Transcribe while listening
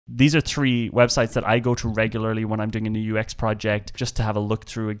These are 3 websites that I go to regularly when I'm doing a new UX project, just to have a look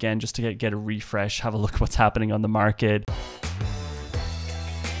through again, just to get a refresh, have a look at what's happening on the market.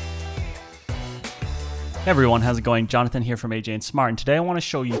 Hey everyone, how's it going? Jonathan here from AJ&Smart, and today I want to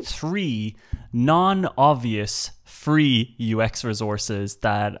show you 3 non-obvious free UX resources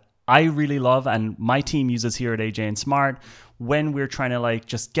that I really love and my team uses here at AJ&Smart when we're trying to like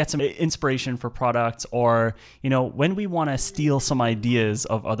just get some inspiration for products, or when we want to steal some ideas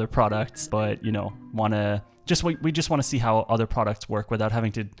of other products, but we just want to see how other products work without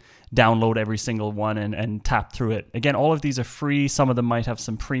having to download every single one and tap through it. Again, all of these are free. Some of them might have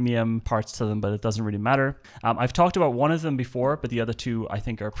some premium parts to them, but it doesn't really matter. I've talked about one of them before, but the other 2 I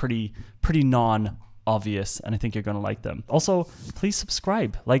think are pretty non-obvious, and I think you're going to like them. Also, please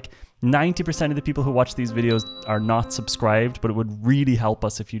subscribe. Like 90% of the people who watch these videos are not subscribed, but it would really help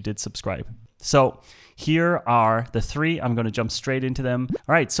us if you did subscribe. So here are the 3. I'm going to jump straight into them. All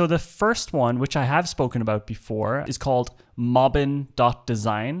right, so the first one, which I have spoken about before, is called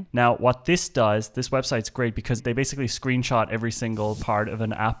mobbin.design. Now, what this does, this website's great because they basically screenshot every single part of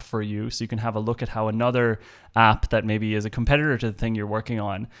an app for you, so you can have a look at how another app that maybe is a competitor to the thing you're working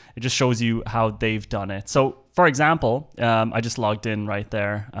on, it just shows you how they've done it. So for example, I just logged in right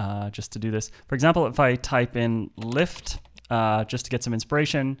there just to do this. For example, if I type in Lyft, just to get some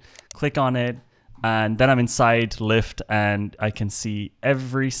inspiration, click on it, and then I'm inside Lyft and I can see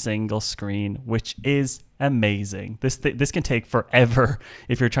every single screen, which is amazing. This can take forever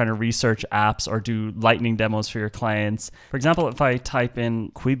if you're trying to research apps or do lightning demos for your clients. For example, if I type in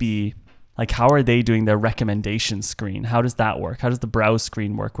Quibi, like how are they doing their recommendation screen? How does that work? How does the browse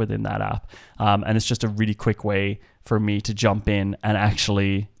screen work within that app? And it's just a really quick way for me to jump in and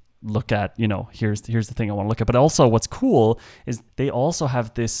actually look at, here's the thing I want to look at. But also what's cool is they also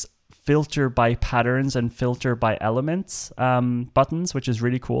have this filter by patterns and filter by elements buttons, which is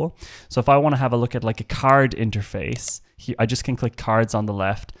really cool. So if I want to have a look at like a card interface, I just can click cards on the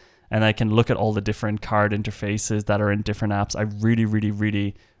left and I can look at all the different card interfaces that are in different apps. I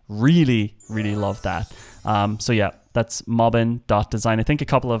really love that. So yeah, that's mobbin.design. I think a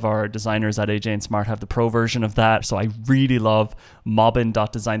couple of our designers at AJ&Smart have the pro version of that. So I really love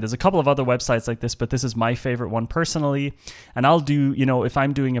mobbin.design. There's a couple of other websites like this, but this is my favorite one personally. And I'll do, if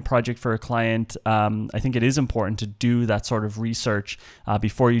I'm doing a project for a client, I think it is important to do that sort of research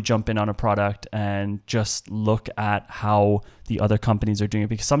before you jump in on a product and just look at how the other companies are doing it,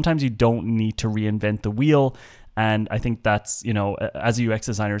 because sometimes you don't need to reinvent the wheel. And I think that's, as a UX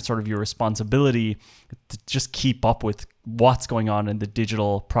designer, it's sort of your responsibility to just keep up with what's going on in the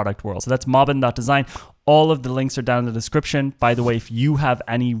digital product world. So that's mobbin.design. All of the links are down in the description. By the way, if you have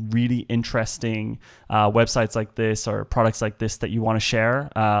any really interesting websites like this or products like this that you want to share,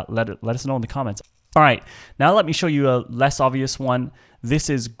 let us know in the comments. All right, now let me show you a less obvious one. This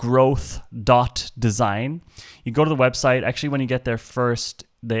is growth.design. You go to the website. Actually, when you get there first,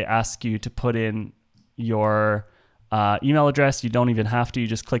 they ask you to put in your email address. You don't even have to. You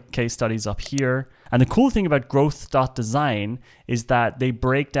just click case studies up here. And the cool thing about growth.design is that they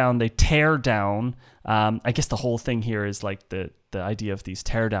tear down, I guess the whole thing here is like the idea of these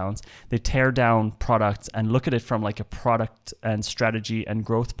teardowns. They tear down products and look at it from like a product and strategy and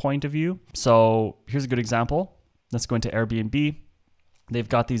growth point of view. So here's a good example. Let's go into Airbnb. They've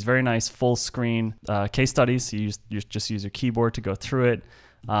got these very nice full screen case studies. So you just use your keyboard to go through it.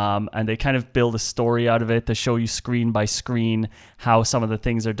 And they kind of build a story out of it. They show you screen by screen how some of the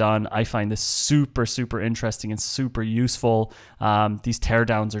things are done. I find this super interesting and super useful. These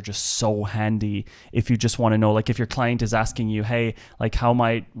teardowns are just so handy if you just want to know, like if your client is asking you, hey, like how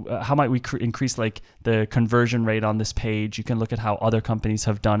might we increase like the conversion rate on this page? You can look at how other companies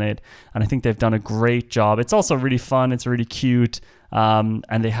have done it, and I think they've done a great job. It's also really fun. It's really cute, and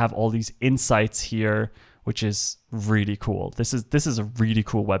they have all these insights here, which is really cool. This is a really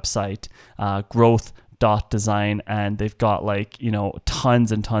cool website, growth.design, and they've got like,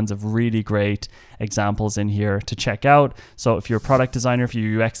 tons and tons of really great examples in here to check out. So if you're a product designer, if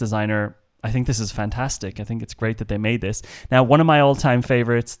you're a UX designer, I think this is fantastic. I think it's great that they made this. Now, one of my all-time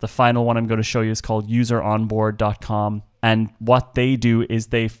favorites, the final one I'm going to show you, is called useronboard.com. And what they do is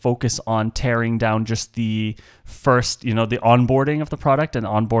they focus on tearing down just the first, the onboarding of the product. And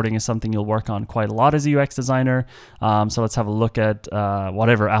onboarding is something you'll work on quite a lot as a UX designer. So let's have a look at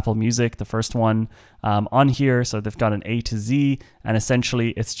whatever, Apple Music, the first one on here. So they've got an A to Z, and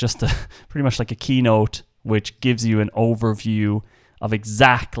essentially it's just pretty much like a keynote, which gives you an overview of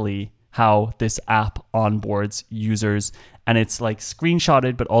exactly how this app onboards users, and it's like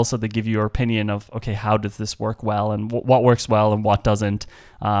screenshotted, but also they give you your opinion of, okay, how does this work well, and what works well and what doesn't.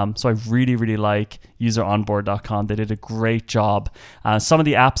 So I really, really like useronboard.com. They did a great job. Some of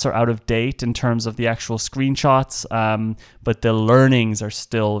the apps are out of date in terms of the actual screenshots, but the learnings are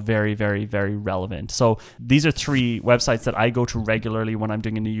still very, very, very relevant. So these are 3 websites that I go to regularly when I'm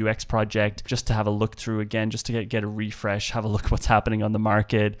doing a new UX project, just to have a look through again, just to get a refresh, have a look what's happening on the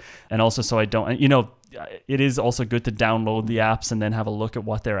market. And also so I don't, it is also good to download the apps and then have a look at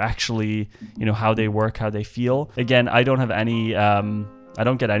what they're actually, how they work, how they feel. Again, I don't have any, I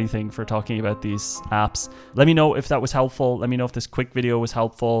don't get anything for talking about these apps. Let me know if that was helpful. Let me know if this quick video was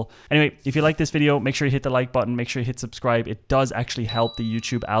helpful. Anyway, if you like this video, make sure you hit the like button. Make sure you hit subscribe. It does actually help the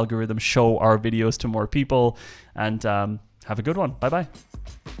YouTube algorithm show our videos to more people. And have a good one. Bye-bye.